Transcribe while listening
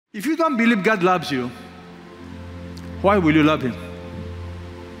If you don't believe God loves you, why will you love Him?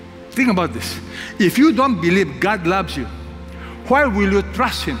 Think about this. If you don't believe God loves you, why will you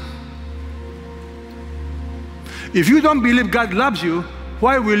trust Him? If you don't believe God loves you,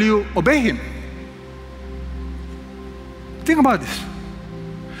 why will you obey Him? Think about this.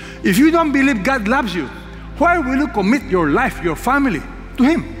 If you don't believe God loves you, why will you commit your life, your family to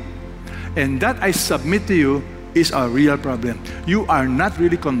Him? And that, I submit to you, is a real problem. You are not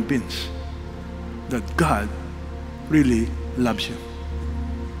really convinced that God really loves you.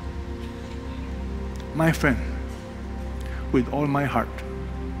 My friend, with all my heart,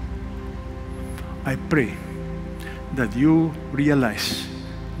 I pray that you realize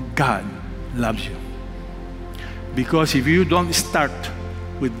God loves you. Because if you don't start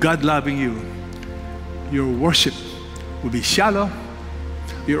with God loving you, your worship will be shallow,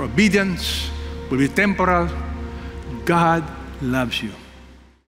 your obedience will be temporal. God loves you.